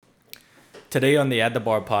Today on the At the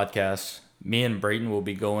Bar podcast, me and Brayton will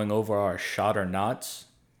be going over our shot or nots.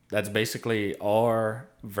 That's basically our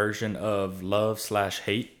version of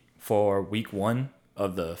love/hate for week 1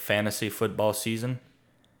 of the fantasy football season.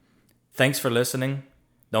 Thanks for listening.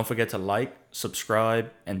 Don't forget to like,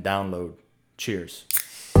 subscribe, and download. Cheers.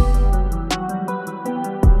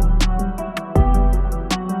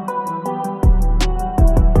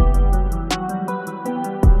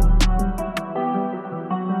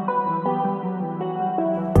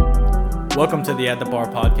 Welcome to the At the Bar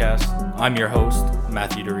podcast. I'm your host,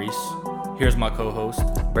 Matthew DeReese. Here's my co-host,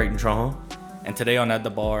 Brayton Trahan. And today on At the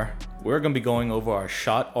Bar, we're going to be going over our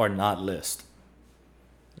shot or not list.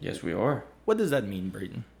 Yes, we are. What does that mean,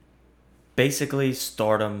 Brayton? Basically,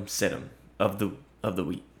 stardom, sit-em of the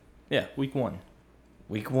week. Yeah, week 1.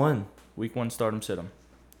 Week 1. Week 1, stardom, sit-em.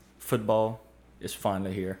 Football is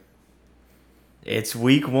finally here. It's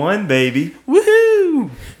week 1, baby. Woohoo!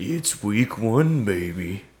 It's week 1,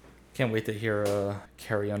 baby. Can't wait to hear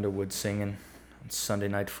Carrie Underwood singing on Sunday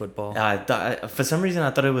Night Football. For some reason,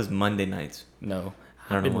 I thought it was Monday nights. No.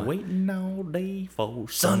 I I've don't know been why. waiting all day for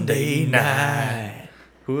Sunday night.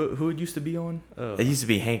 Who it used to be on? It used to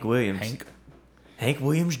be Hank Williams. Hank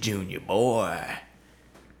Williams Jr., boy.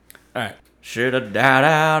 All right. Should have died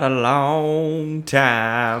out a long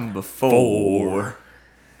time before.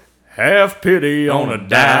 Have pity on a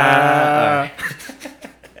die.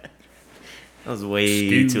 That was way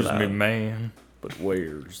Excuse too loud. me, man, but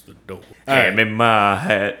where's the door? Hand me my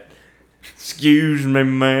hat. Excuse me,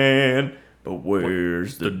 man, but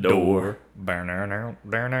where's the door?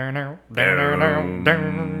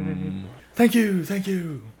 Thank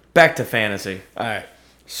you. Back to fantasy. All right,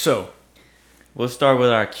 so We'll start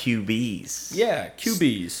with our QBs. yeah,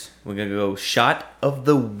 QBs. We're going to go shot of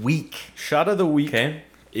the week. Shot of the week Okay?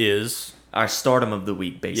 is Our stardom of the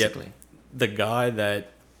week, basically. the guy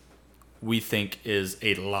that we think is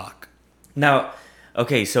a lock. Now,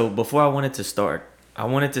 okay, so before I wanted to start, I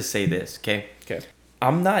wanted to say this, okay? Okay.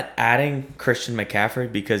 I'm not adding Christian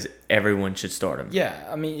McCaffrey because everyone should start him. Yeah,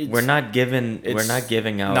 I mean, We're not giving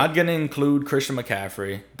out. Not going to include Christian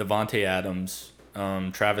McCaffrey, Devontae Adams,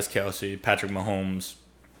 Travis Kelce, Patrick Mahomes,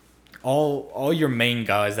 all your main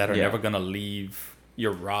guys that are never going to leave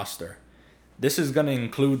your roster. This is going to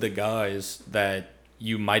include the guys that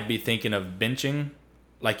you might be thinking of benching,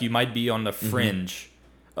 like you might be on the fringe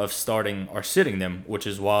of starting or sitting them, which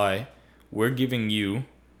is why we're giving you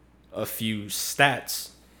a few stats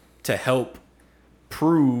to help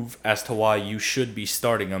prove as to why you should be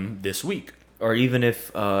starting them this week. Or even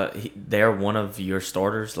if they're one of your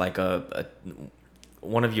starters, like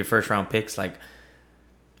one of your first round picks, like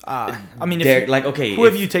I mean, they're like, okay, who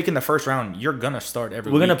have you taken the first round? You're gonna start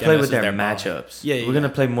every. we're week gonna play unless with it's their bye. matchups. Yeah, we're gonna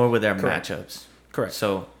play more with their Correct. matchups. Correct.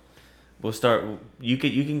 So we'll start. You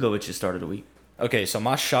can go with your start of the week. Okay, so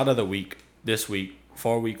my shot of the week this week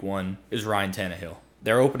for week 1 is Ryan Tannehill.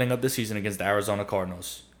 They're opening up the season against the Arizona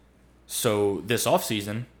Cardinals. So this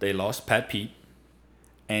offseason, they lost Pat Pete,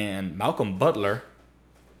 and Malcolm Butler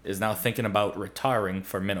is now thinking about retiring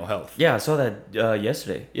for mental health. Yeah, I saw that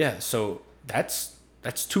yesterday. Yeah, so that's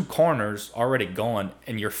 2 corners already gone,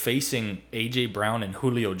 and you're facing A.J. Brown and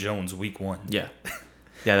Julio Jones week 1. Yeah,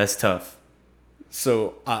 yeah, that's tough.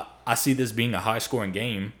 So I see this being a high-scoring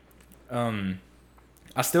game.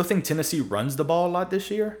 I still think Tennessee runs the ball a lot this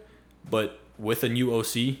year, but with a new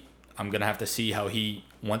OC, I'm going to have to see how he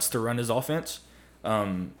wants to run his offense.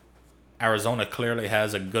 Arizona clearly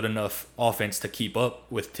has a good enough offense to keep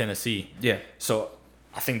up with Tennessee. Yeah. So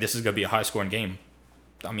I think this is going to be a high-scoring game.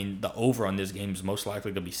 I mean, the over on this game is most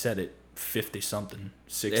likely going to be set at 50-something,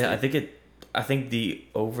 60. Yeah, I think the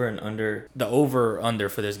over and under. The over-under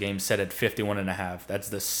for this game set at 51.5. That's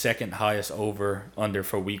the second highest over-under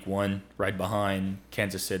for week 1, right behind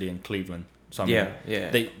Kansas City and Cleveland. So I mean,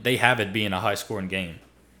 Yeah. They have it being a high-scoring game.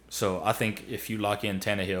 So I think if you lock in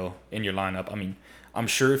Tannehill in your lineup, I mean, I'm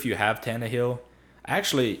sure if you have Tannehill,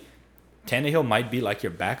 actually, Tannehill might be like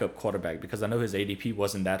your backup quarterback because I know his ADP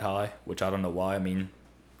wasn't that high, which I don't know why. I mean,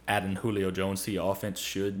 adding Julio Jones to your offense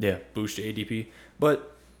should boost your ADP.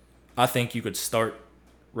 But I think you could start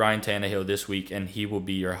Ryan Tannehill this week, and he will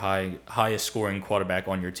be your highest scoring quarterback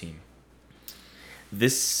on your team.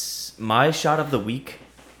 My shot of the week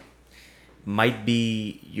might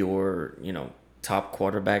be your, top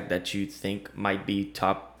quarterback that you think might be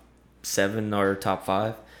top 7 or top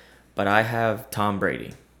 5, but I have Tom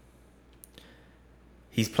Brady.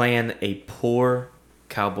 He's playing a poor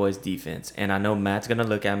Cowboys defense, and I know Matt's gonna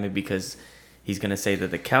look at me because he's gonna say that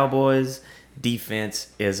the Cowboys defense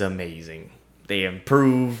is amazing. They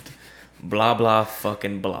improved, blah blah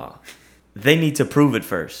fucking blah. They need to prove it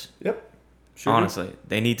first. Yep. Should Honestly,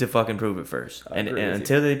 they need to fucking prove it first. I And agree with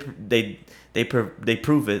until they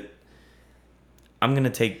prove it, I'm gonna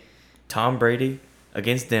take Tom Brady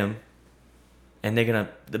against them, and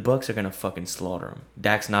the Bucks are gonna fucking slaughter him.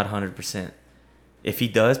 Dak's not 100%. If he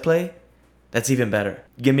does play, that's even better.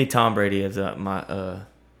 Give me Tom Brady as my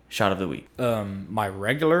shot of the week. My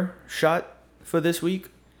regular shot for this week.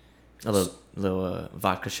 A little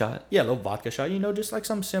vodka shot. Yeah, a little vodka shot. Just like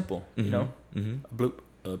something simple.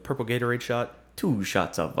 A purple Gatorade shot. 2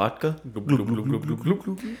 shots of vodka.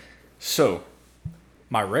 So,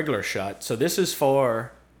 my regular shot. So this is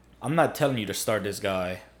for. I'm not telling you to start this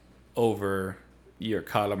guy over your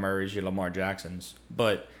Kyler Murray's, your Lamar Jacksons,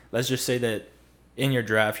 but let's just say that in your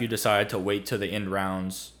draft you decided to wait to the end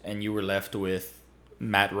rounds and you were left with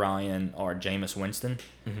Matt Ryan or Jameis Winston.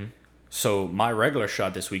 Mm-hmm. So my regular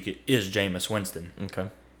shot this week is Jameis Winston. Okay.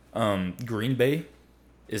 Green Bay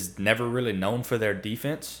is never really known for their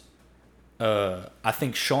defense. I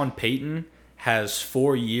think Sean Payton has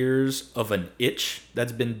 4 years of an itch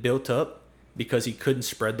that's been built up because he couldn't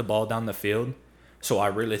spread the ball down the field. So I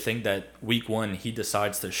really think that week 1 he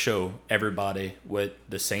decides to show everybody what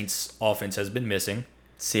the Saints offense has been missing.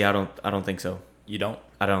 See, I don't think so. You don't?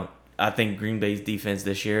 I don't. I think Green Bay's defense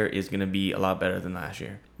this year is going to be a lot better than last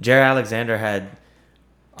year. Jair Alexander had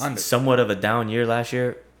somewhat of a down year last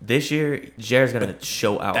year. This year, Jair's going to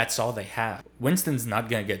show out. That's all they have. Winston's not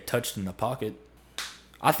going to get touched in the pocket.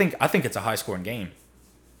 I think it's a high-scoring game.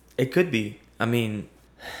 It could be. I mean,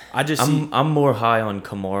 I'm more high on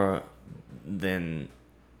Kamara than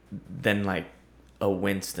like a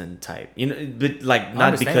Winston type. But like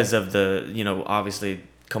not because of the, obviously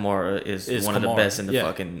Kamara is one of the best in the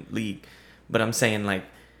fucking league. But I'm saying like,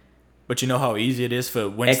 but you know how easy it is for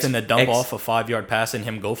Winston to dump off a 5-yard pass and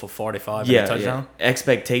him go for 45 and a touchdown? Yeah.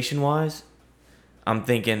 Expectation-wise, I'm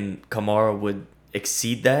thinking Kamara would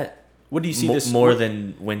exceed that. What do you see this more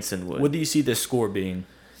than Winston would? What do you see this score being?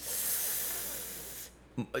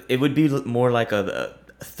 It would be more like a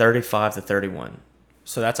 35-31.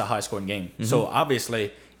 So that's a high-scoring game. Mm-hmm. So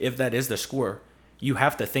obviously, if that is the score, you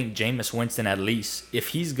have to think Jameis Winston at least.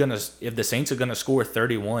 If the Saints are gonna score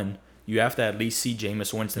 31. You have to at least see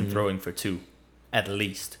Jameis Winston throwing for 2, at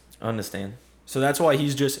least. I understand. So that's why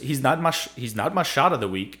he's not my shot of the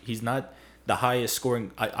week. He's not the highest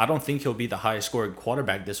scoring. I don't think he'll be the highest scoring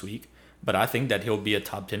quarterback this week, but I think that he'll be a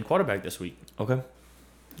top 10 quarterback this week. Okay,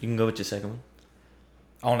 you can go with your second one.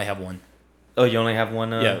 I only have one. Oh, you only have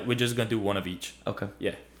one? Yeah, we're just gonna do one of each. Okay.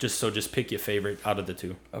 Yeah, just pick your favorite out of the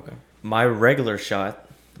 2. Okay. My regular shot,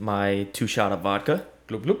 my 2 shot of vodka.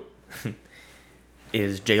 Bloop bloop.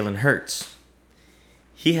 Is Jalen Hurts.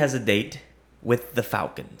 He has a date with the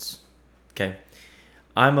Falcons. Okay.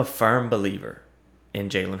 I'm a firm believer in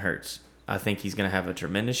Jalen Hurts. I think he's going to have a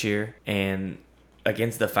tremendous year. And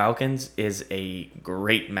against the Falcons is a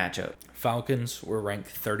great matchup. Falcons were ranked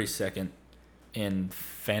 32nd in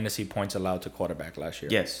fantasy points allowed to quarterback last year.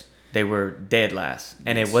 Yes. They were dead last.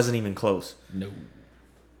 And it wasn't even close. No.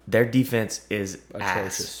 Their defense is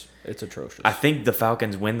atrocious. It's atrocious. I think the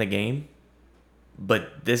Falcons win the game.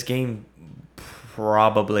 But this game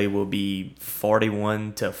probably will be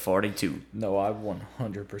 41-42. No, I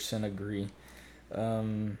 100% agree.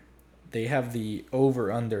 They have the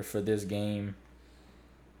over-under for this game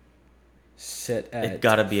set at... It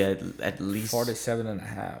got to be at least...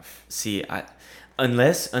 47.5. See,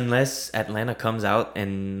 unless Atlanta comes out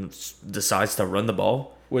and decides to run the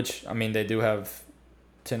ball. Which, I mean, they do have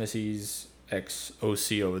Tennessee's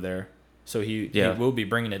ex-OC over there. So he will be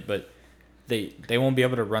bringing it, but... They won't be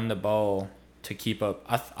able to run the ball to keep up.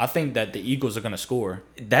 I think that the Eagles are going to score.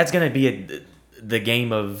 That's going to be the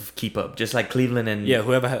game of keep up, just like Cleveland and... Yeah,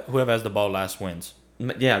 whoever has the ball last wins.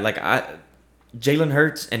 Yeah, like Jalen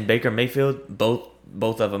Hurts and Baker Mayfield,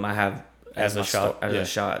 both of them I have as a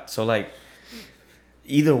shot. So like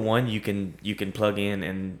either one you can plug in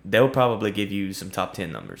and they'll probably give you some top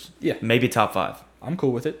 10 numbers. Yeah. Maybe top 5. I'm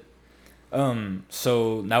cool with it.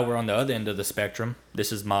 So now we're on the other end of the spectrum.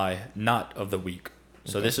 This is my not of the week.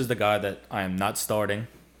 So This is the guy that I am not starting.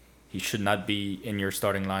 He should not be in your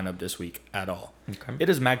starting lineup this week at all. Okay. It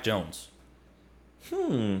is Mac Jones.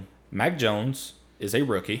 Mac Jones is a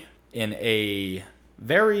rookie in a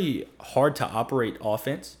very hard to operate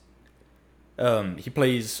offense. He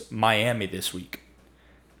plays Miami this week.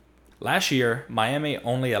 Last year, Miami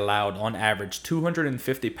only allowed on average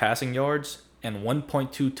 250 passing yards and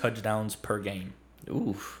 1.2 touchdowns per game.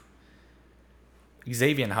 Oof.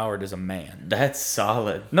 Xavier Howard is a man. That's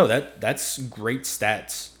solid. No, that's great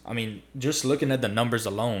stats. I mean, just looking at the numbers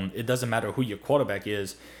alone, it doesn't matter who your quarterback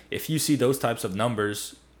is. If you see those types of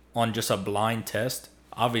numbers on just a blind test,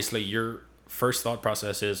 obviously your first thought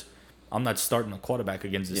process is, I'm not starting a quarterback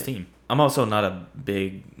against this team. I'm also not a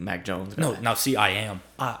big Mac Jones guy. No, now see, I am.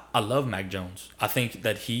 I love Mac Jones. I think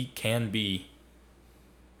that he can be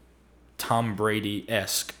Tom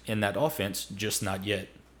Brady-esque in that offense, just not yet.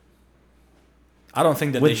 I don't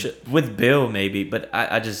think that they should. With Bill, maybe, but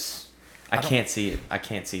I can't see it. I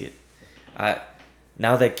can't see it.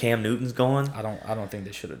 Now that Cam Newton's gone, I don't think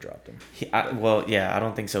they should have dropped him. I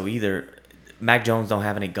don't think so either. Mac Jones don't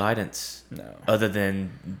have any guidance. No. Other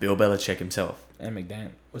than Bill Belichick himself. And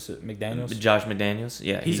McDaniels? Josh McDaniels?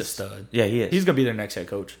 Yeah. He's a stud. Yeah, he is. He's going to be their next head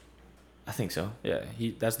coach. I think so. Yeah,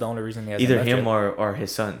 that's the only reason he has either him or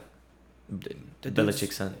his son. The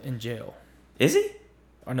Belichick's son. In jail. Is he?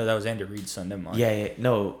 Oh, no, that was Andy Reid's son. Never mind. Yeah.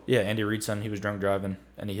 No. Yeah, Andy Reid's son. He was drunk driving,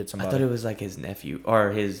 and he hit somebody. I thought it was like his nephew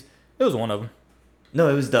or his... It was one of them. No,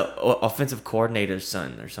 it was the offensive coordinator's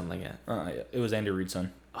son or something like that. Yeah, it was Andy Reid's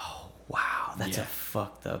son. Oh, wow. That's a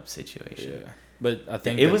fucked up situation. Yeah. But I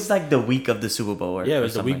think... It was like the week of the Super Bowl. It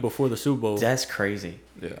was the week before the Super Bowl. That's crazy.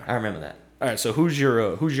 Yeah. I remember that. All right, so who's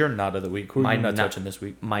your not of the week? Who are you not touching this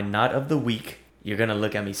week? My not of the week, you're going to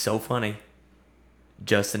look at me so funny,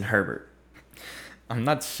 Justin Herbert. I'm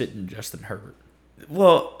not sitting Justin Herbert.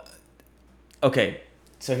 Well, okay.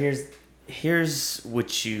 So here's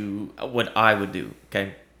what I would do,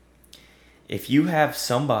 okay? If you have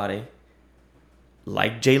somebody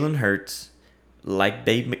like Jalen Hurts, like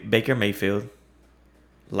Baker Mayfield,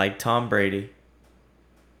 like Tom Brady,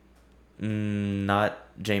 not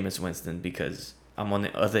Jameis Winston because I'm on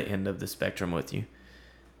the other end of the spectrum with you.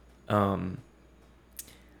 I'm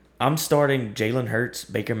starting Jalen Hurts,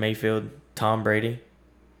 Baker Mayfield, Tom Brady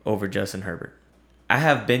over Justin Herbert. I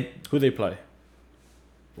have been... Who they play?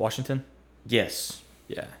 Washington? Yes.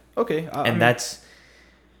 Yeah. Okay. I mean, that's...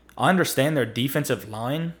 I understand their defensive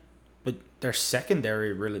line, but their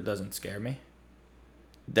secondary really doesn't scare me.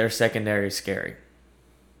 Their secondary is scary.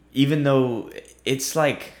 Even though it's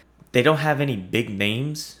like they don't have any big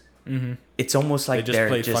names. Mm-hmm. It's almost like they just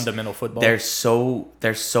play fundamental football. They're so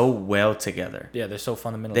well together. Yeah, they're so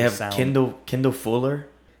fundamentally They have sound. Kendall Fuller.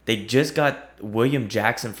 They just got William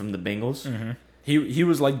Jackson from the Bengals. Mm-hmm. He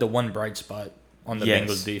was like the one bright spot on the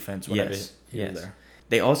Bengals defense whenever he was there.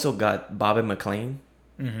 They also got Bobby McLean.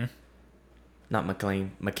 Mm-hmm. Not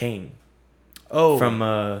McLean. McCain. Oh, from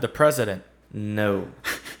the president. No,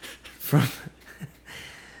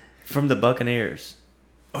 from the Buccaneers.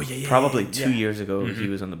 Oh yeah. Probably 2 years ago he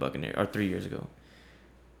was on the Buccaneers, or 3 years ago.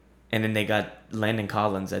 And then they got Landon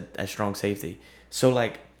Collins at strong safety. So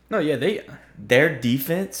like, no, yeah, their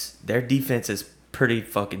defense is pretty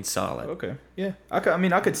fucking solid. Okay, yeah, I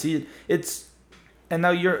could see it. And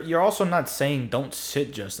now you're also not saying don't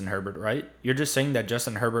sit Justin Herbert, right? You're just saying that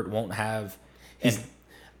Justin Herbert won't have.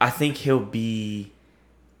 I think he'll be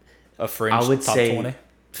a fringe top 20.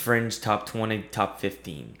 Fringe top 20, top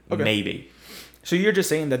 15, okay. Maybe. So you're just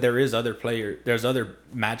saying that there's other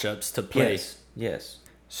matchups to play. Yes.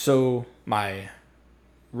 So my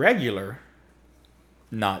regular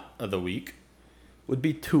not of the week would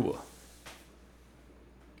be Tua.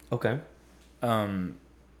 Okay.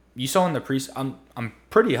 You saw in the I'm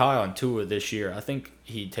pretty high on Tua this year. I think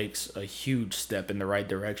he takes a huge step in the right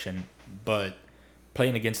direction, but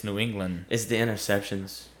playing against New England, it's the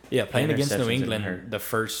interceptions. Yeah, playing against New England, the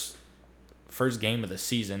first game of the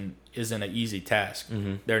season isn't an easy task.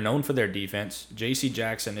 Mm-hmm. They're known for their defense. J.C.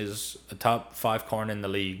 Jackson is a top 5 corner in the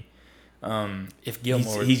league. If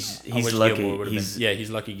Gilmore, he's lucky. Gilmore he's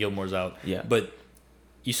lucky Gilmore's out. Yeah, but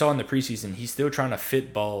you saw in the preseason, he's still trying to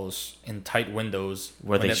fit balls in tight windows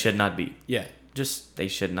where they should not be. Yeah, they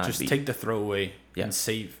should not be. Just take the throwaway and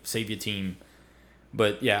save your team.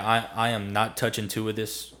 But yeah, I am not touching two of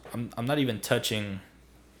this. I'm not even touching.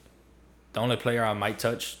 The only player I might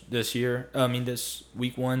touch this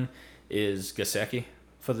week 1 is Gesicki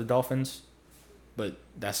for the Dolphins, but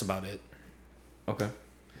that's about it. Okay.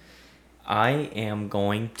 I am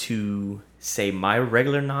going to say my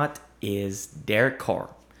regular knot is Derek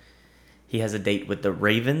Carr. He has a date with the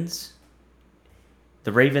Ravens.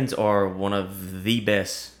 The Ravens are one of the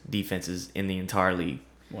best defenses in the entire league.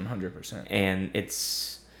 100%. And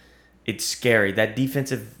it's scary.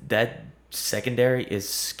 That secondary is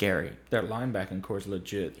scary. Their linebacking core is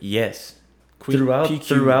legit. Yes.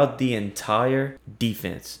 Throughout the entire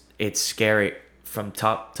defense, it's scary from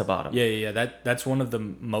top to bottom. Yeah. That's one of the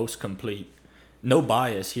most complete. No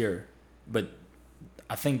bias here, but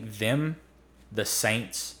I think the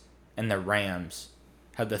Saints, and the Rams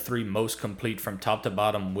have the 3 most complete from top to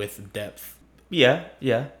bottom with depth. Yeah.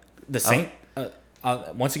 The Saints,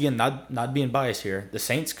 once again, not being biased here, the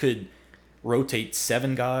Saints could rotate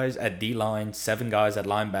 7 guys at D-line, 7 guys at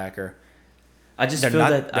linebacker. I just They're feel not,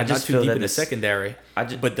 that they're I just not too feel deep that in the this, secondary. I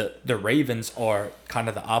just, But the Ravens are kind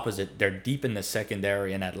of the opposite. They're deep in the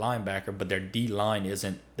secondary and at linebacker, but their D line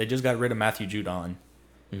isn't. They just got rid of Matthew Judon,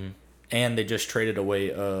 and they just traded away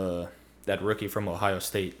that rookie from Ohio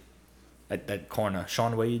State, that corner,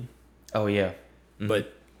 Sean Wade. oh yeah.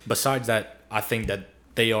 But besides that, I think that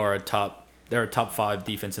they're a top 5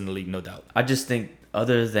 defense in the league, no doubt. I just think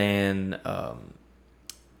other than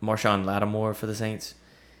Marshawn Lattimore for the Saints,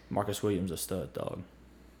 Marcus Williams a stud, dog.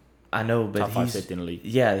 I know, but Top 5 he's safety in the league.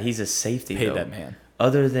 yeah, he's a safety. Pay though. that man.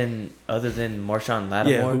 Other than Marshawn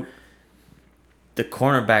Lattimore, the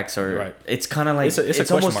cornerbacks are. Right. It's kind of like It's a it's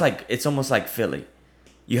question almost mark. like it's almost like Philly.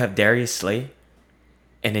 You have Darius Slay,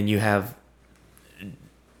 and then you have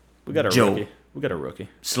We got a Joe. rookie. We got a rookie.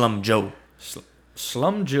 Slum Joe.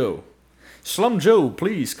 Slum Joe. Slum Joe,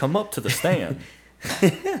 please come up to the stand.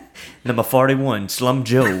 Number 41, Slum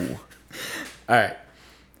Joe. All right.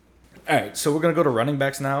 So we're gonna go to running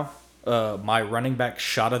backs now. My running back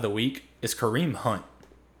shot of the week is Kareem Hunt.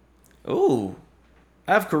 Ooh.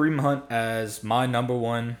 I have Kareem Hunt as my number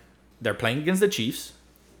one. They're playing against the Chiefs.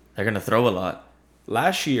 They're going to throw a lot.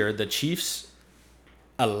 Last year, the Chiefs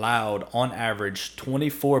allowed, on average,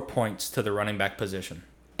 24 points to the running back position.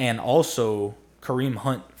 And also, Kareem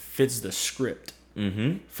Hunt fits the script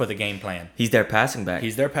for the game plan. He's their passing back.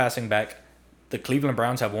 He's their passing back. The Cleveland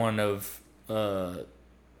Browns have one of,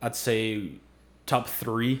 I'd say, top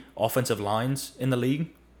 3 offensive lines in the league.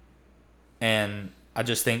 And I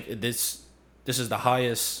just think this is the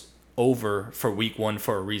highest over for week 1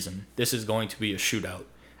 for a reason. This is going to be a shootout.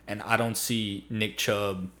 And I don't see Nick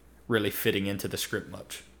Chubb really fitting into the script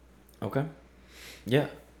much. Okay. Yeah.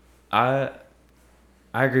 I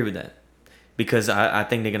agree with that. Because I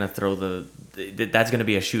think they're going to throw that's going to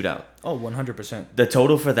be a shootout. Oh, 100%. The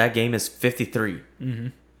total for that game is 53. Mm-hmm.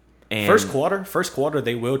 And First quarter,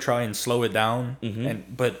 they will try and slow it down.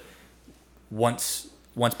 Mm-hmm. But once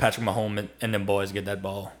Patrick Mahomes and them boys get that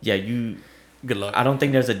ball, yeah, good luck. I don't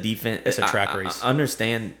think there's a defense. It's a track race. I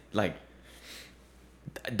understand, like,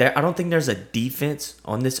 I don't think there's a defense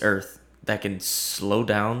on this earth that can slow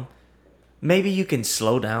down. Maybe you can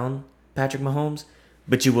slow down Patrick Mahomes,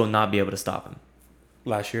 but you will not be able to stop him.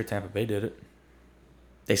 Last year, Tampa Bay did it.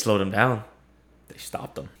 They slowed him down. They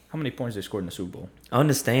stopped them. How many points they scored in the Super Bowl? I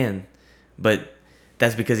understand, but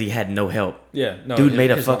that's because he had no help. Yeah, no. Dude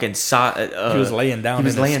made a fucking he was laying down. He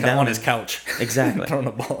was laying down on his couch. Exactly. Throwing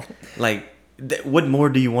the ball. Like, what more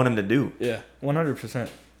do you want him to do? Yeah, 100%.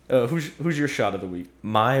 Who's your shot of the week?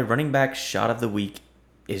 My running back shot of the week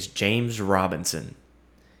is James Robinson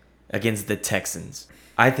against the Texans.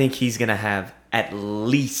 I think he's gonna have at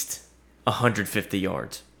least 150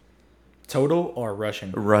 yards Total or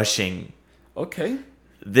rushing? rushing. Okay.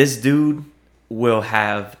 This dude will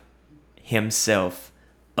have himself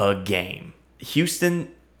a game.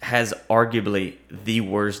 Houston has arguably the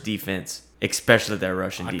worst defense, especially their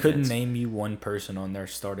rushing defense. I couldn't name you one person on their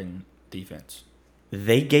starting defense.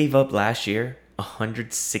 They gave up last year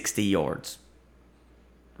 160 yards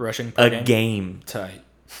Rushing per a game. Tight.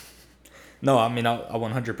 No, I mean, I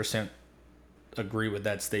 100% agree with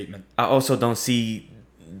that statement. I also don't see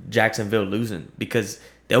Jacksonville losing because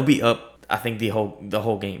they'll be up, I think, the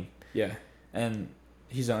whole game. Yeah, and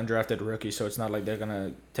he's an undrafted rookie, so it's not like they're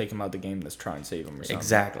gonna take him out the game. Let's try and save him or something.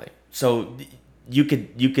 Exactly. So you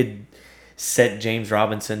could set James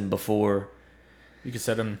Robinson before You could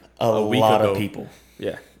set him a week lot ago. of people.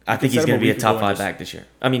 Yeah, I think he's set him going to be a week top ago and 5 back this year.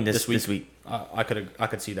 I mean, this week. I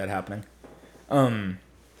could see that happening.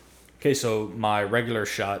 Okay, so my regular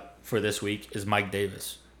shot for this week is Mike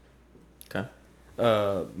Davis. Okay.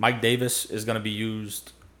 Mike Davis is going to be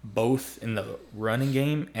used both in the running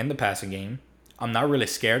game and the passing game. I'm not really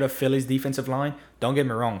scared of Philly's defensive line. Don't get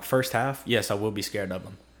me wrong. First half, yes, I will be scared of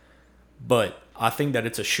them. But I think that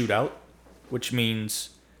it's a shootout, which means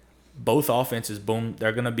both offenses, boom,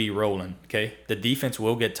 they're going to be rolling, okay? The defense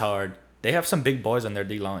will get tired. They have some big boys on their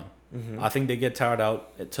D-line. I think they get tired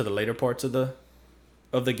out to the later parts of the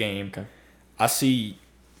game. Okay.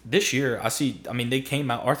 They came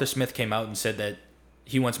out, Arthur Smith came out and said that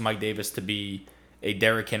he wants Mike Davis to be a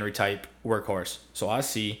Derrick Henry type workhorse. So I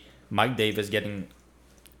see Mike Davis getting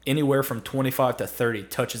anywhere from 25 to 30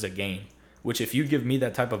 touches a game, which if you give me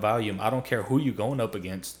that type of volume, I don't care who you're going up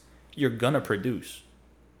against, you're going to produce.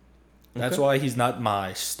 That's why he's not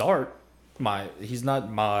my start. He's not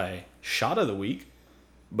my shot of the week,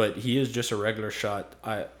 but he is just a regular shot.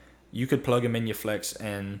 You could plug him in your flex,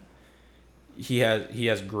 and he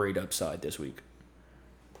has great upside this week.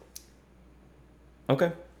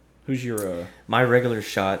 Okay. Who's your My regular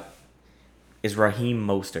shot is Raheem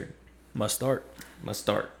Mostert. must start? Must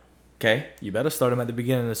start. Okay. You better start him at the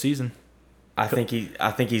beginning of the season. I think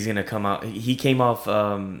he's gonna come out. He came off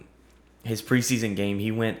his preseason game.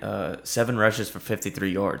 He went 7 rushes for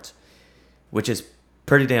 53 yards, which is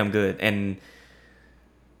pretty damn good. And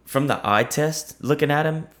from the eye test, looking at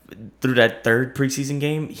him through that 3rd preseason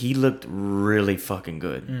game, he looked really fucking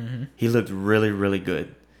good. Mm-hmm. He looked really, really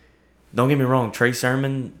good. Don't get me wrong, Trey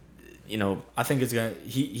Sermon, I think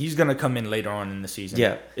he's gonna come in later on in the season.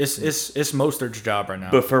 Yeah. It's Mostert's job right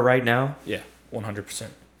now. But for right now, yeah, 100%.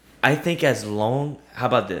 I think how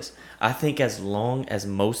about this? I think as long as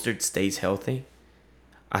Mostert stays healthy,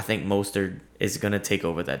 I think Mostert is gonna take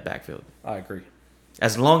over that backfield. I agree.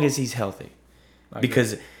 As long as he's healthy.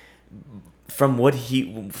 Because from what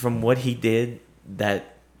he did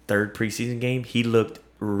that 3rd preseason game, he looked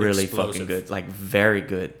really fucking good, like very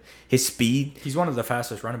good. His speed. He's one of the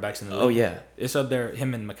fastest running backs in the league. Oh yeah, it's up there.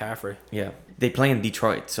 Him and McCaffrey. Yeah, they play in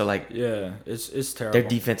Detroit, so like yeah, it's terrible. Their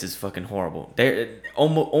defense is fucking horrible. They're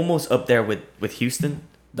almost up there with Houston.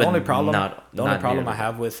 The only problem I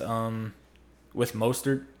have with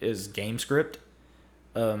Mostert is game script.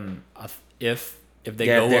 If they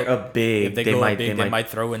go up big, they might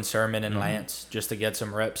throw in Sermon and Lance just to get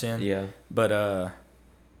some reps in. Yeah. But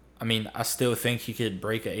I mean, I still think he could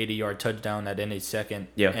break an 80-yard touchdown at any second.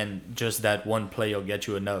 Yeah. And just that one play will get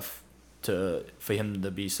you enough for him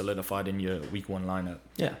to be solidified in your week 1 lineup.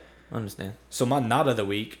 Yeah, I understand. So my not of the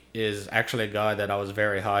week is actually a guy that I was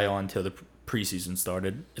very high on until the preseason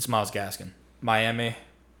started. It's Myles Gaskin. Miami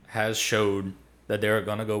has showed that they're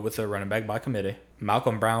going to go with a running back by committee.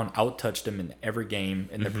 Malcolm Brown out-touched him in every game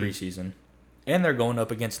in the preseason. And they're going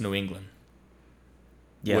up against New England.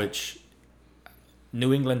 Yeah. Which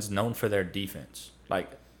New England's known for their defense.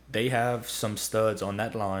 Like, they have some studs on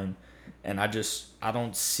that line, and I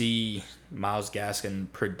don't see Myles Gaskin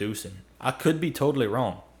producing. I could be totally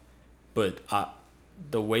wrong, but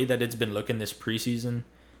the way that it's been looking this preseason,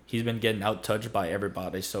 he's been getting out-touched by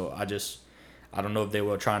everybody. So I don't know if they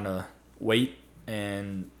were trying to wait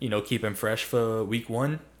and, keep him fresh for week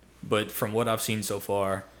 1. But from what I've seen so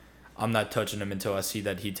far, I'm not touching him until I see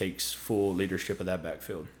that he takes full leadership of that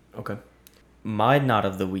backfield. Okay. My not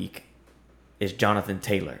of the week is Jonathan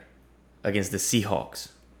Taylor against the Seahawks.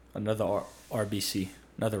 Another RBC,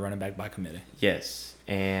 another running back by committee. Yes,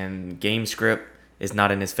 and game script is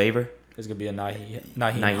not in his favor. It's going to be a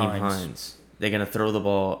Nyheim Hines. They're going to throw the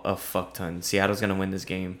ball a fuck ton. Seattle's going to win this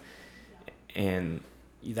game. And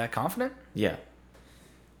you that confident? Yeah.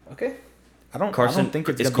 Okay. I don't think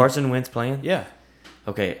it's Carson Wentz playing? Yeah.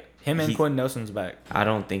 Okay. Him and Quentin Nelson's back. I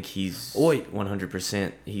don't think he's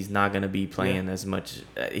 100%. He's not going to be playing as much.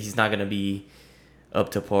 He's not going to be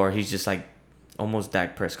up to par. He's just like almost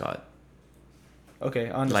Dak Prescott.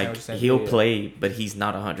 Okay, I understand like, what you're saying. He'll play, but he's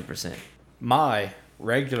not 100%. My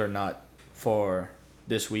regular not for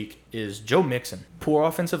this week is Joe Mixon. Poor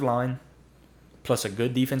offensive line plus a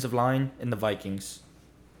good defensive line in the Vikings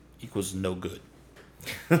equals no good.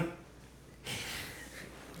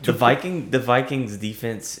 The Vikings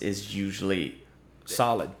defense is usually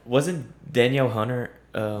solid. Wasn't Daniel Hunter?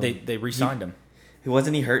 They re-signed him.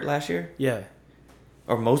 Wasn't he hurt last year? Yeah.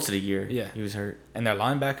 Or most of the year. Yeah. He was hurt. And their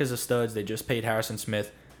linebackers are studs. They just paid Harrison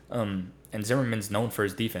Smith. And Zimmerman's known for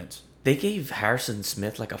his defense. They gave Harrison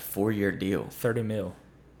Smith like a 4-year deal. $30 million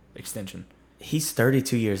extension. He's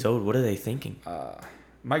 32 years old. What are they thinking?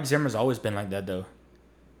 Mike Zimmer's always been like that, though.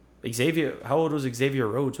 How old was Xavier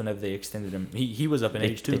Rhodes whenever they extended him? He was up in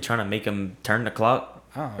age too. They're trying to make him turn the clock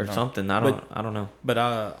or something. I don't know. But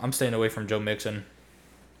I'm staying away from Joe Mixon.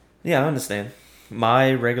 Yeah, I understand.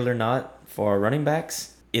 My regular not for running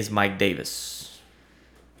backs is Mike Davis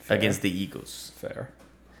against the Eagles. Fair.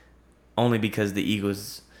 Only because the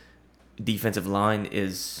Eagles' defensive line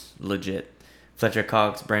is legit. Fletcher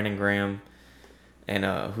Cox, Brandon Graham, and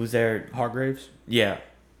who's there? Hargraves? Yeah.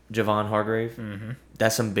 Javon Hargrave. Mm-hmm.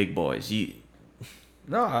 That's some big boys.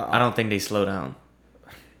 I don't think they slow down.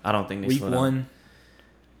 I don't think they slow down. Week 1.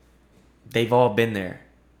 They've all been there.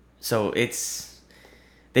 So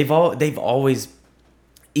they've always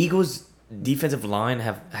Eagles defensive line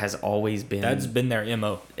has always been. That's been their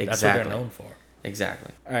MO. Exactly. That's what they're known for.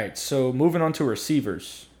 Exactly. All right, so moving on to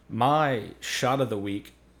receivers. My shot of the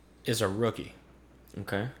week is a rookie.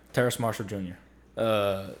 Okay. Terrace Marshall Jr.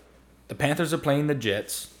 The Panthers are playing the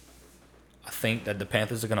Jets. I think that the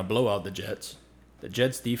Panthers are going to blow out the Jets. The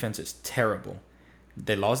Jets' defense is terrible.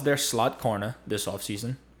 They lost their slot corner this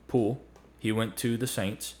offseason, Poole. He went to the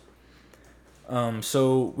Saints.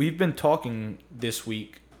 So we've been talking this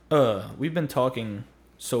week. We've been talking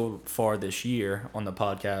so far this year on the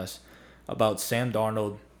podcast about Sam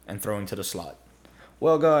Darnold and throwing to the slot.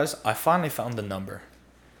 Well, guys, I finally found the number.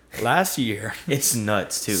 Last year, it's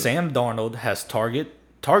nuts too. Sam Darnold has target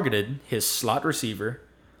targeted his slot receiver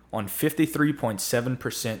on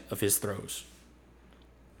 53.7% of his throws.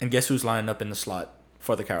 And guess who's lining up in the slot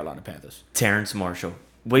for the Carolina Panthers? Terrence Marshall.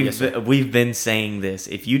 Yes, sir. We've been saying this.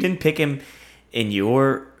 If you didn't pick him in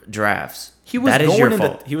your drafts, He was that is your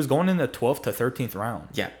fault. He was going in the 12th to 13th round.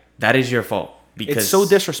 Yeah, that is your fault. Because It's so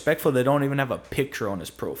disrespectful they don't even have a picture on his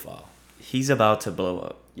profile. he's about to blow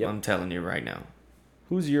up. Yep. I'm telling you right now.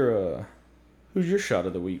 Who's your shot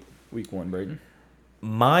of the week? Week 1, Brayton.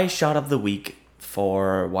 My shot of the week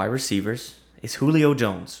for wide receivers is Julio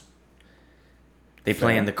Jones. They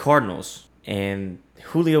play in the Cardinals, and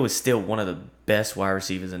Julio is still one of the best wide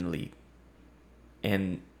receivers in the league.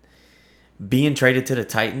 And being traded to the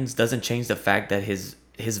Titans doesn't change the fact that his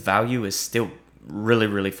value is still really,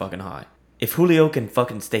 really fucking high. If Julio can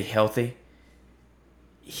fucking stay healthy,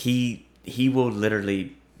 he will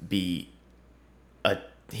literally be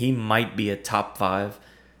he might be a top 5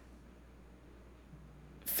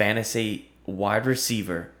 fantasy wide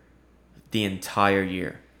receiver the entire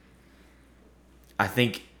year. I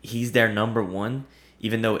think he's their number 1,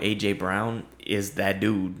 even though AJ Brown is that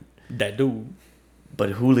dude. That dude.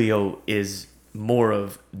 But Julio is more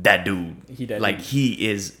of that dude. He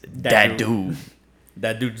is that dude.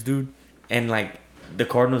 That dude's dude. And like the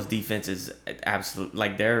Cardinals defense is absolute,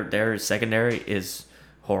 like their secondary is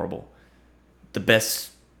horrible. The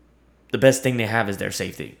best thing they have is their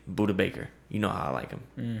safety, Buda Baker. You know how I like him.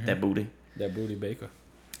 Mm-hmm. That booty. That booty Baker.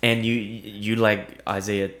 And you like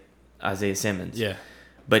Isaiah Simmons. Yeah.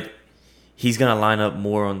 But he's gonna line up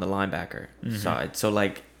more on the linebacker side. So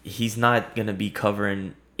like he's not gonna be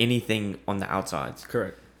covering anything on the outsides.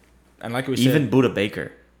 Correct. And like we Even said, Buda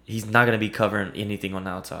Baker, he's not gonna be covering anything on the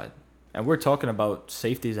outside. and we're talking about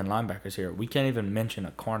safeties and linebackers here. We can't even mention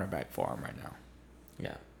a cornerback for him right now.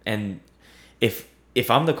 Yeah. And if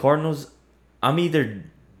I'm the Cardinals, I'm either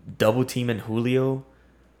double teaming Julio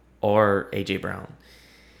or AJ Brown.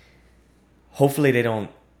 Hopefully they don't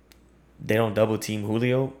double team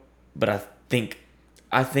Julio, but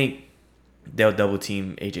I think they'll double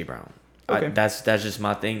team AJ Brown. Okay. That's just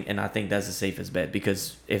my thing, and I think that's the safest bet,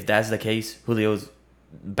 because if that's the case, Julio's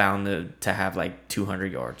bound to have like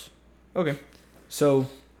 200 yards. Okay. So,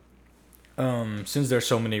 since there's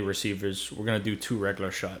so many receivers, we're going to do 2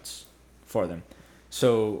 regular shots for them.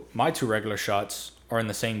 So, my 2 regular shots are in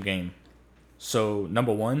the same game. So,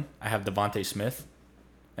 number 1, I have Devontae Smith.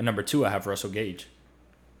 And number 2, I have Russell Gage.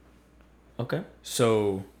 Okay.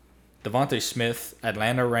 So, Devontae Smith,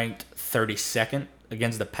 Atlanta ranked 32nd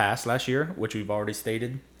against the pass last year, which we've already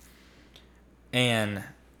stated. And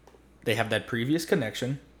they have that previous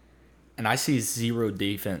connection. And I see 0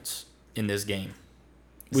 defense in this game.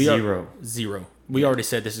 Zero. We already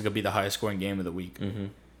said this is going to be the highest scoring game of the week. Mm-hmm.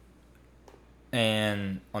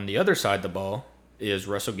 And on the other side of the ball is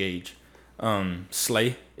Russell Gage.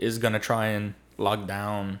 Slay is going to try and lock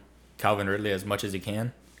down Calvin Ridley as much as he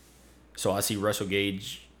can. So I see Russell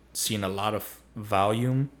Gage seeing a lot of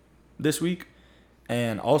volume this week.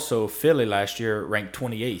 And also Philly last year ranked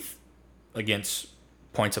 28th against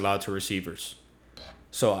points allowed to receivers.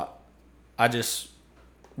 So I just,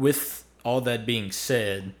 with all that being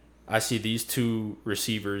said, I see these 2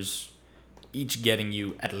 receivers each getting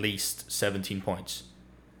you at least 17 points.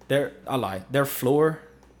 Their floor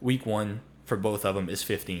week 1 for both of them is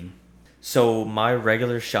 15. So my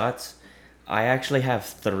regular shots, I actually have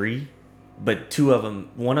 3, but 2 of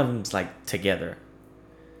them, one of them's like together.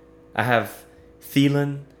 I have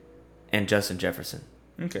Thielen and Justin Jefferson.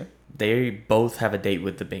 Okay. They both have a date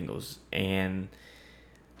with the Bengals, and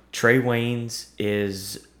Trey Waynes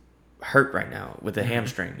is hurt right now with a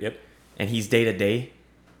hamstring. Yep. And he's day to day.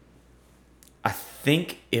 I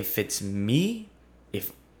think if it's me,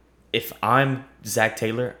 if I'm Zach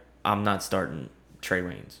Taylor, I'm not starting Trey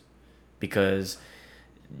Waynes, because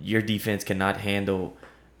your defense cannot handle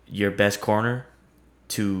your best corner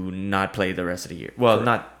to not play the rest of the year. Well,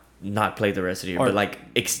 Correct. not play the rest of the year, Or but like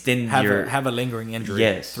extend have a lingering injury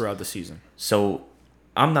Yes. throughout the season. So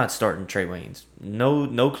I'm not starting Trey Waynes.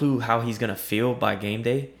 No clue how he's gonna feel by game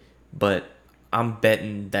day, but I'm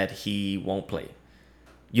betting that he won't play.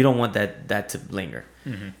 You don't want that to linger.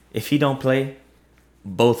 Mm-hmm. If he don't play,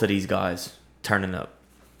 both of these guys turning up,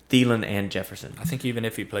 Thielen and Jefferson. I think even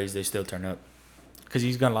if he plays, they still turn up. Because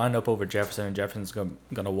he's going to line up over Jefferson, and Jefferson's going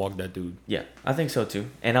to walk that dude. Yeah, I think so too.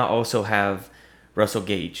 And I also have Russell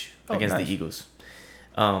Gage against nice. the Eagles.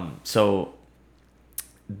 So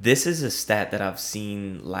this is a stat that I've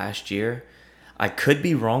seen last year. I could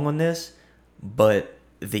be wrong on this, but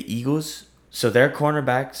the Eagles, so their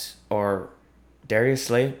cornerbacks are Darius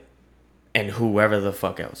Slay and whoever the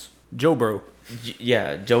fuck else. Joe Bro.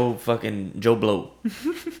 Joe Blow.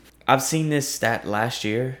 I've seen this stat last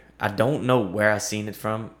year. I don't know where I seen it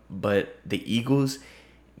from, but the Eagles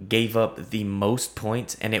gave up the most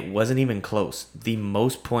points, and it wasn't even close. The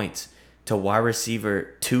most points to wide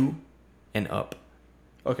receiver 2 and up.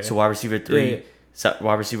 Okay. So wide receiver 3,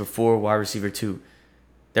 wide receiver 4, wide receiver 2.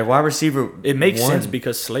 Their wide receiver. It makes sense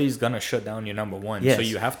because Slay's gonna shut down your number 1, yes. so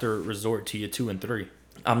you have to resort to your 2 and 3.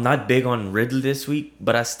 I'm not big on Ridley this week,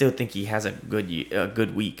 but I still think he has a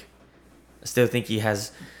good week. I still think he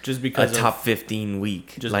has just because a top 15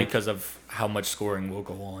 week. Just because of how much scoring will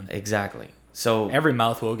go on. Exactly. So every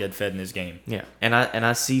mouth will get fed in this game. Yeah, and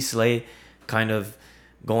I see Slay kind of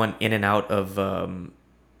going in and out of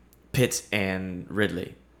Pitts and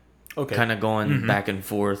Ridley. Okay. Kind of going back and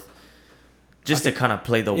forth, just to kind of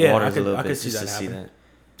play the waters a little bit, just to see that.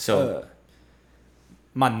 So,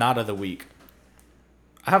 my not of the week.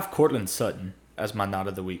 I have Cortland Sutton as my not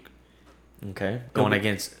of the week. Okay, going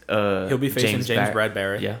against he'll be facing James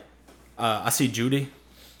Bradbury. Yeah, I see Judy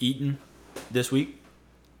Eaton this week.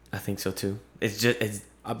 I think so too.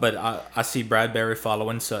 But I see Bradbury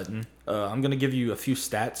following Sutton. I'm gonna give you a few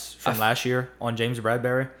stats from last year on James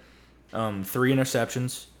Bradbury. 3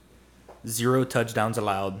 interceptions, 0 touchdowns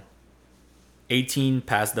allowed, 18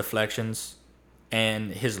 pass deflections,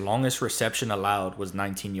 and his longest reception allowed was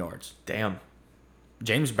 19 yards. Damn.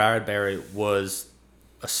 James Bradbury was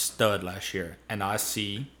a stud last year, and I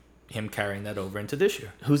see him carrying that over into this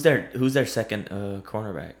year. Who's their second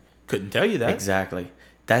cornerback? Couldn't tell you that. Exactly.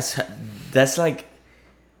 That's like,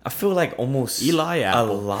 I feel like almost Eli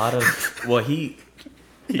Apple. A lot of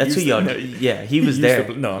that's who y'all. Yeah, he was there.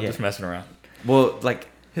 I'm just messing around. Well, like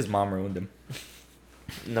his mom ruined him.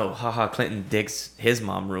 No, Clinton Dix, his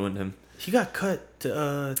mom ruined him. He got cut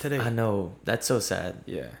today. I know. That's so sad.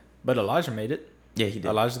 Yeah, but Elijah made it. Yeah, he did.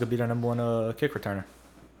 Elijah's gonna be their number 1 kick returner.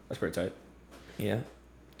 That's pretty tight. Yeah.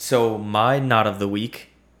 So my not of the week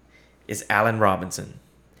is Allen Robinson.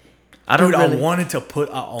 I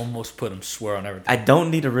almost put him swear on everything. I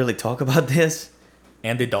don't need to really talk about this.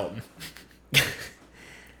 Andy Dalton.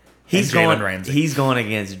 He's going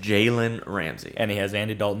against Jalen Ramsey. And he has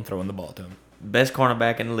Andy Dalton throwing the ball to him. Best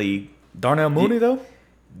cornerback in the league. Darnell Mooney, though?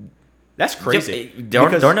 That's crazy.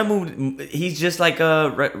 Darnell Mooney, he's just like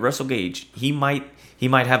Russell Gage. He might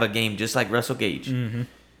have a game just like Russell Gage. Mm-hmm.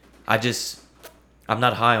 I'm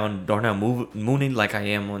not high on Darnell Mooney like I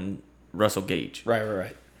am on Russell Gage.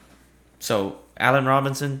 Right. So, Allen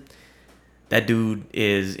Robinson, that dude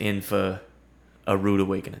is in for a rude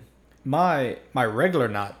awakening. My regular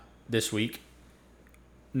not this week.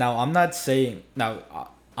 Now,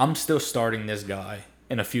 I'm still starting this guy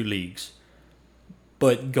in a few leagues.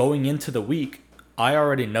 But going into the week, I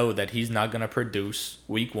already know that he's not going to produce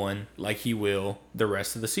week 1 like he will the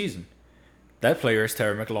rest of the season. That player is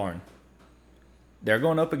Terry McLaurin. They're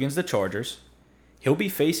going up against the Chargers. He'll be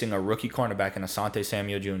facing a rookie cornerback in Asante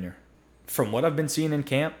Samuel Jr. From what I've been seeing in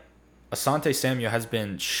camp, Asante Samuel has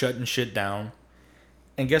been shutting shit down.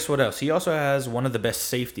 And guess what else? He also has one of the best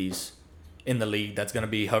safeties in the league that's going to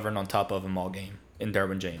be hovering on top of him all game in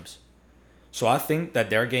Derwin James. So I think that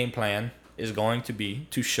their game plan is going to be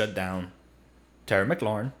to shut down Terry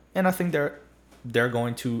McLaurin, and I think they're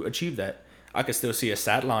going to achieve that. I could still see a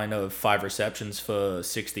stat line of 5 receptions for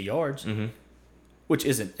 60 yards, which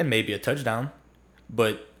isn't, and maybe a touchdown,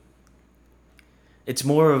 but it's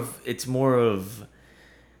more of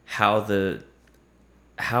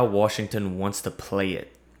how Washington wants to play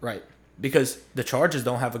it. Right. Because the Chargers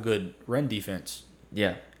don't have a good run defense.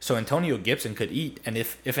 Yeah. So Antonio Gibson could eat, and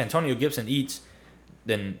if Antonio Gibson eats,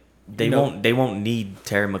 then they won't need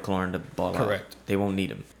Terry McLaurin to ball out. Correct. They won't need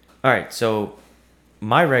him. All right, so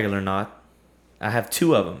my regular not, I have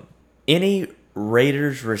 2 of them. Any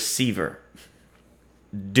Raiders receiver,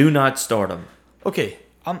 do not start them. Okay,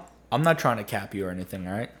 I'm not trying to cap you or anything,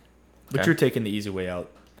 all right? But you're taking the easy way out.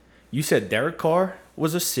 You said Derek Carr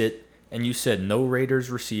was a sit, and you said no Raiders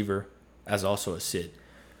receiver as also a sit.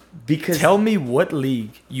 Because tell me what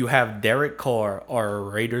league you have Derek Carr or a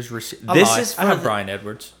Raiders receiver. I have Brian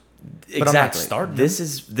Edwards. Exactly. But I'm not starting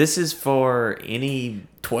this is for any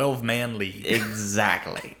 12-man league.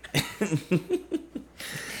 Exactly.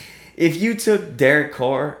 If you took Derek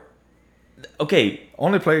Carr, okay,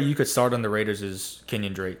 only player you could start on the Raiders is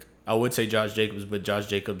Kenyon Drake. I would say Josh Jacobs, but Josh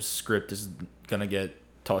Jacobs' script is gonna get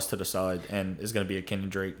tossed to the side and is gonna be a Kenyon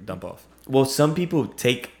Drake dump off. Well, some people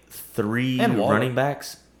take 3 running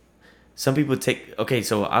backs. Some people take... Okay,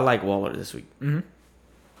 so I like Waller this week. Mm-hmm.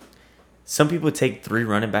 Some people take 3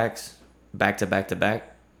 running backs back to back to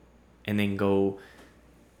back and then go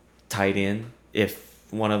tight end if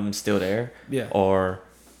one of them's still there. Yeah. Or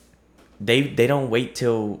they don't wait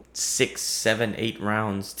till 6, 7, 8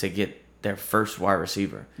 rounds to get their first wide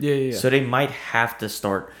receiver. Yeah. So they might have to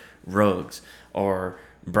start Ruggs or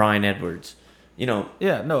Bryan Edwards.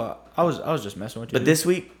 Yeah, no, I was just messing with you. But this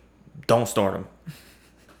week, don't start him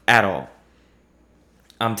at all.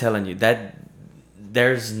 I'm telling you that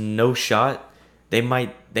there's no shot. They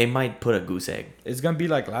might put a goose egg. It's gonna be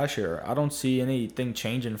like last year. I don't see anything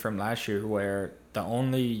changing from last year, where the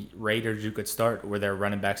only Raiders you could start were their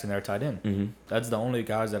running backs and their tight end. Mm-hmm. That's the only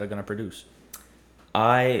guys that are gonna produce.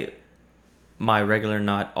 My regular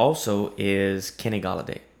knot also is Kenny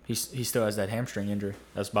Galladay. He still has that hamstring injury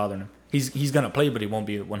that's bothering him. He's gonna play, but he won't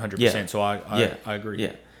be 100%. Yeah. So I agree.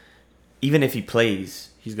 Yeah. Even if he plays,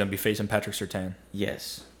 He's gonna be facing Patrick Surtain.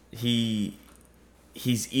 yes,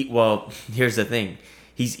 well. Here's the thing: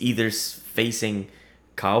 he's either facing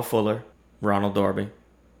Kyle Fuller, Ronald Darby,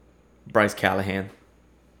 Bryce Callahan,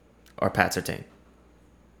 or Pat Surtain.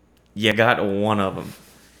 You got one of them.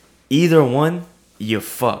 Either one, you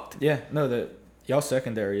fucked. Yeah, no, y'all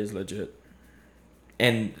secondary is legit.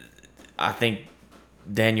 And I think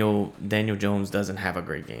Daniel Jones doesn't have a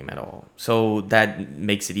great game at all. So that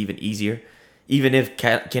makes it even easier. Even if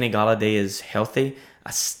Kenny Galladay is healthy,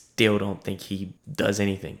 I still don't think he does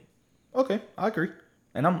anything. Okay, I agree.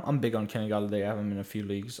 And I'm big on Kenny Galladay. I have him in a few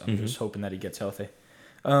leagues. I'm just hoping that he gets healthy.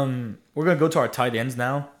 We're gonna go to our tight ends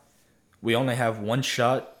now. We only have one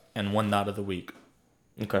shot and one knot of the week.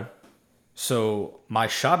 Okay. So my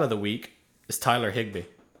shot of the week is Tyler Higbee.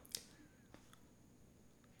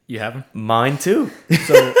 You have him? Mine too.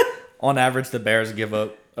 So on average, the Bears give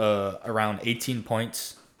up around 18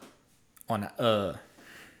 points. On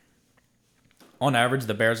average,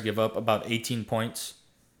 the Bears give up about 18 points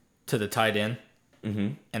to the tight end.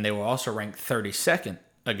 Mm-hmm. And they were also ranked 32nd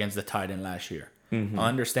against the tight end last year. Mm-hmm. I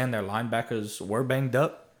understand their linebackers were banged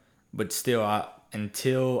up, but still,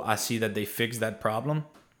 until I see that they fix that problem,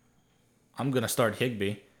 I'm going to start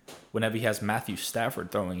Higbee whenever he has Matthew Stafford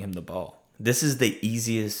throwing him the ball. This is the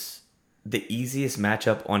easiest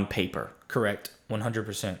matchup on paper. Correct,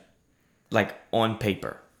 100%. Like on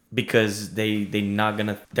paper, because they're not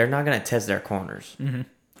gonna test their corners. Mm-hmm.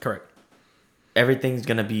 Correct. Everything's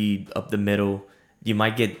gonna be up the middle. You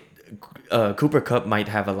might get Cooper Kupp might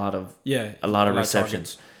have a lot of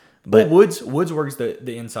receptions, but Woods works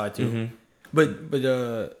the inside too. Mm-hmm.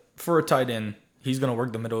 But for a tight end, he's gonna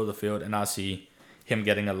work the middle of the field, and I see him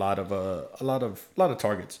getting a lot of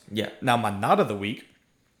targets. Yeah. Now my knot of the week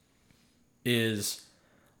is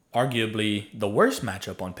arguably the worst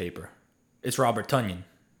matchup on paper. It's Robert Tonyan.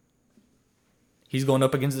 He's going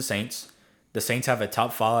up against the Saints. The Saints have a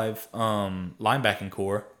top 5 linebacking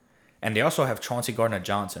core, and they also have Chauncey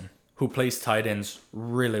Gardner-Johnson, who plays tight ends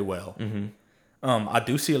really well. Mm-hmm. I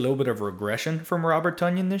do see a little bit of regression from Robert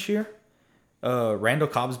Tonyan this year. Randall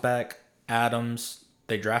Cobb's back. Adams.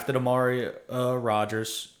 They drafted Amari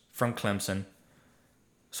Rodgers from Clemson.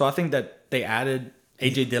 So I think that they added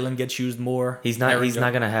A.J. Dillon gets used more. He's not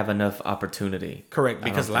going to have enough opportunity. Correct,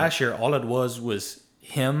 because last year all it was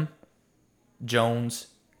him, Jones,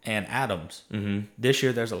 and Adams. Mm-hmm. This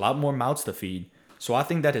year there's a lot more mouths to feed. So I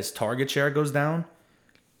think that his target share goes down.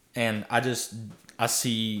 And I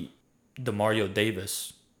see DeMario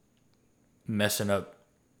Davis messing up.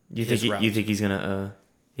 You think he's gonna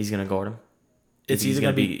guard him? It's either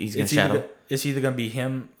gonna be he's gonna shadow. It's either gonna be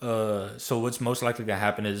him. So what's most likely gonna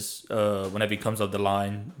happen is whenever he comes up the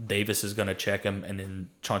line, Davis is gonna check him, and then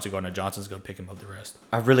Chauncey Gardner-Johnson's gonna pick him up the rest.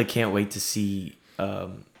 I really can't wait to see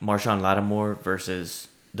Marshawn Lattimore versus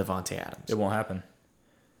Davante Adams. It won't happen.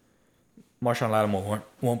 Marshawn Lattimore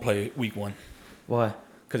won't play week 1. Why?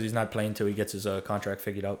 Because he's not playing until he gets his contract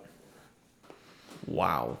figured out.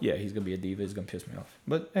 Wow. Yeah, he's gonna be a diva. He's gonna piss me off.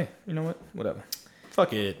 But hey, you know what? Whatever.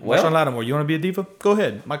 Fuck it. Well, Marshawn Lattimore, you want to be a diva? Go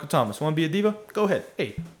ahead. Michael Thomas, want to be a diva? Go ahead.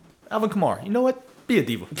 Hey, Alvin Kamara, you know what? Be a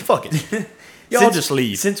diva. Fuck it. Y'all just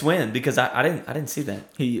leave. Since when? Because I didn't see that.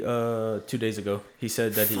 He 2 days ago he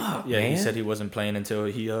said that he said he wasn't playing until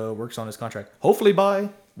he works on his contract. Hopefully by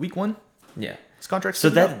week 1. Yeah. His contract. So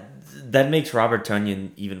that makes Robert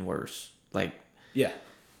Tonyan even worse. Like yeah.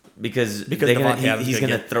 Because he's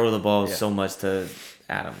gonna throw the ball so much to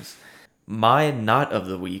Adams. My knot of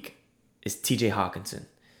the week is T.J. Hawkinson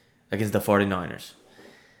against the 49ers.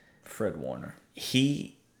 Fred Warner.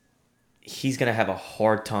 He's gonna have a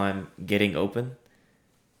hard time getting open.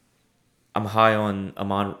 I'm high on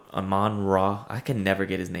Amon Ra. I can never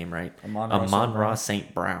get his name right. Amon Ra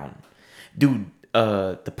St. Brown. Dude,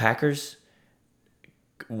 the Packers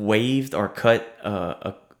waived or cut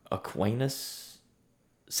Aquinas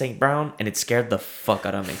St. Brown, and it scared the fuck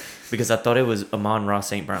out of me because I thought it was Amon Ra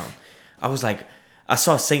St. Brown. I was like, I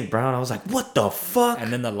saw St. Brown. I was like, what the fuck?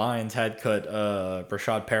 And then the Lions had cut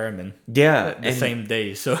Rashad Perriman Yeah. the same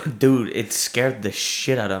day. So, dude, it scared the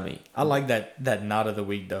shit out of me. I like that not of the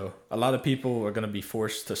week, though. A lot of people are going to be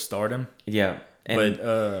forced to start him. Yeah. And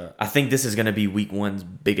but I think this is going to be week 1's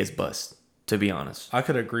biggest bust, to be honest. I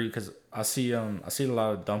could agree because I see a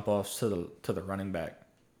lot of dump offs to the running back.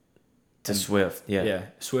 To Swift, yeah. Yeah,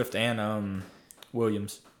 Swift and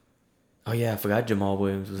Williams. Oh, yeah, I forgot Jamal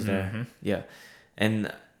Williams was there. Mm-hmm. Yeah.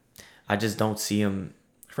 And I just don't see him.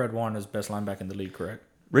 Fred Warner's best linebacker in the league, correct?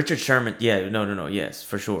 Richard Sherman, yeah, no, yes,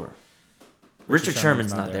 for sure. Richard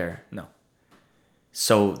Sherman's not there. No.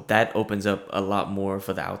 So that opens up a lot more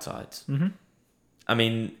for the outsides. Mm-hmm. I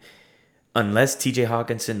mean, unless TJ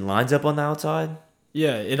Hawkinson lines up on the outside.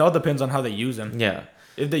 Yeah, it all depends on how they use him. Yeah.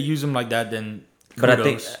 If they use him like that, then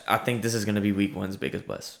kudos. But I think this is going to be week 1's biggest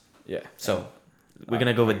bust. Yeah. So we're going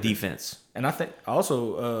to go with defense. And I think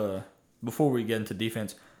also, before we get into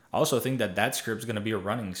defense, I also think that script's going to be a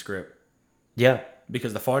running script. Yeah.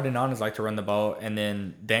 Because the 49ers like to run the ball, and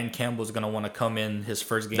then Dan Campbell's going to want to come in his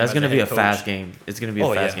first game. That's going to be a fast game. It's going to be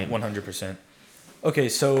a fast game. 100%. Okay,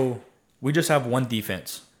 so we just have one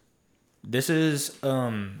defense. This is,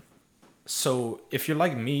 so if you're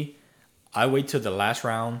like me, I wait till the last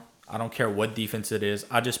round. I don't care what defense it is.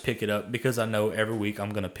 I just pick it up because I know every week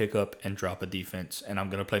I'm going to pick up and drop a defense, and I'm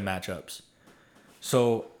going to play matchups.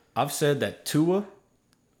 So I've said that Tua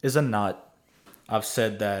is a nut. I've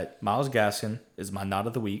said that Myles Gaskin is my nut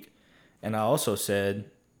of the week. And I also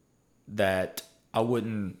said that I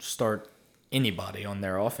wouldn't start anybody on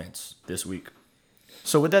their offense this week.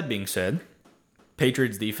 So with that being said,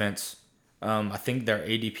 Patriots defense, I think their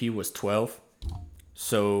ADP was 12.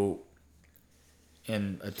 So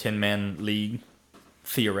in a 10-man league,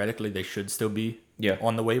 theoretically, they should still be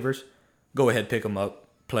on the waivers. Go ahead, pick them up,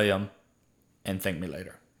 play them, and thank me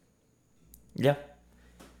later. Yeah.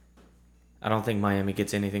 I don't think Miami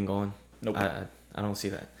gets anything going. Nope. I don't see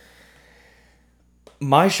that.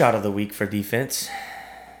 My shot of the week for defense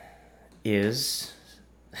is...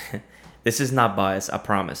 this is not biased, I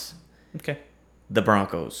promise. Okay. The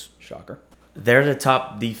Broncos. Shocker. They're the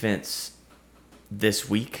top defense this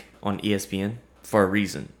week on ESPN for a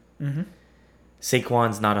reason. Mm-hmm.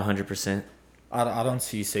 Saquon's not 100%. I don't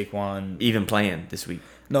see Saquon even playing this week.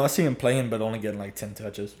 No, I see him playing, but only getting like 10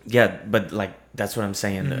 touches. Yeah, but like that's what I'm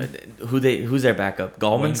saying. Mm-hmm. Who's their backup?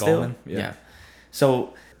 Gallman still? Gallman, yeah.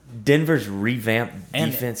 So Denver's revamped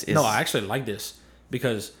defense is... No, I actually like this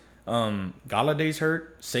because Galladay's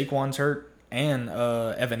hurt, Saquon's hurt, and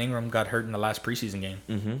Evan Ingram got hurt in the last preseason game.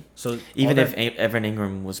 Mm-hmm. So even if Evan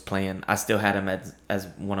Ingram was playing, I still had him as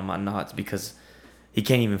one of my knots because he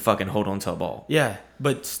can't even fucking hold on to a ball. Yeah,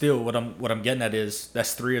 but still, what I'm getting at is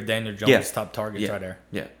that's 3 of Daniel Jones' top targets right there.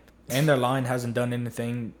 Yeah, and their line hasn't done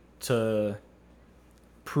anything to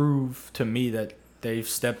prove to me that they've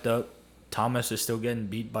stepped up. Thomas is still getting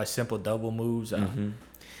beat by simple double moves. Mm-hmm.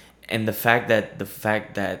 And the fact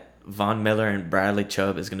that Von Miller and Bradley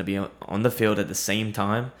Chubb is going to be on the field at the same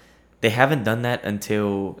time, they haven't done that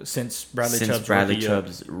since Bradley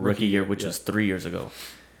Chubb's rookie year, which was 3 years ago.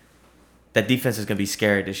 That defense is going to be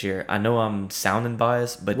scary this year. I know I'm sounding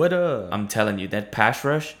biased, but I'm telling you, that pass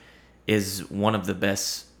rush is one of the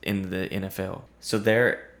best in the NFL. So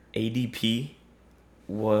their ADP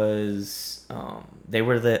was, they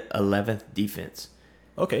were the 11th defense.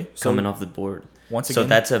 Okay. Coming off the board. Once again. So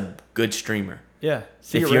that's a good streamer. Yeah.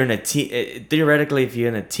 If you're in theoretically, if you're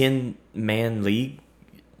in a 10-man league,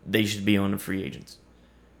 they should be on the free agents.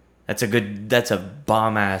 That's a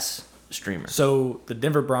bomb-ass streamer. So the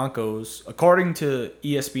Denver Broncos, according to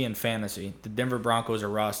ESPN Fantasy, the Denver Broncos are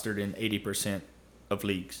rostered in 80% of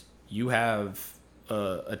leagues. You have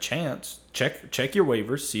a chance. Check your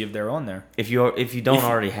waivers, see if they're on there. If you don't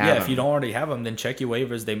already have them. If you don't already have them, then check your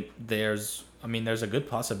waivers. There's a good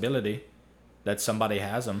possibility that somebody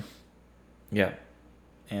has them. Yeah.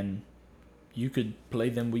 And you could play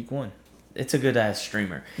them week 1. It's a good ass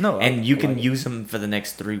streamer. No, and you can use them for the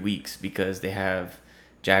next 3 weeks because they have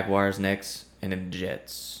Jaguars next, and then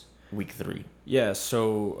Jets week 3. Yeah,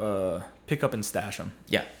 so pick up and stash them.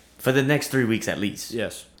 Yeah, for the next 3 weeks at least.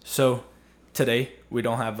 Yes. So today we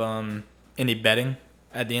don't have any betting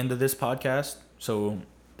at the end of this podcast, so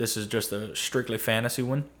this is just a strictly fantasy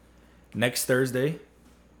one. Next Thursday.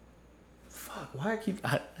 Fuck, why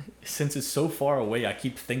since it's so far away, I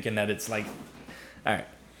keep thinking that it's like, all right.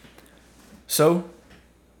 So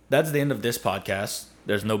that's the end of this podcast.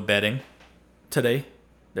 There's no betting today.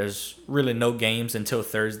 There's really no games until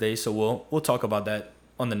Thursday, so we'll talk about that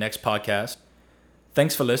on the next podcast.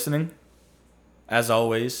 Thanks for listening. As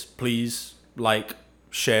always, please like,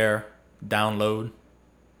 share, download,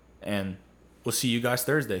 and we'll see you guys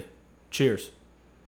Thursday. Cheers.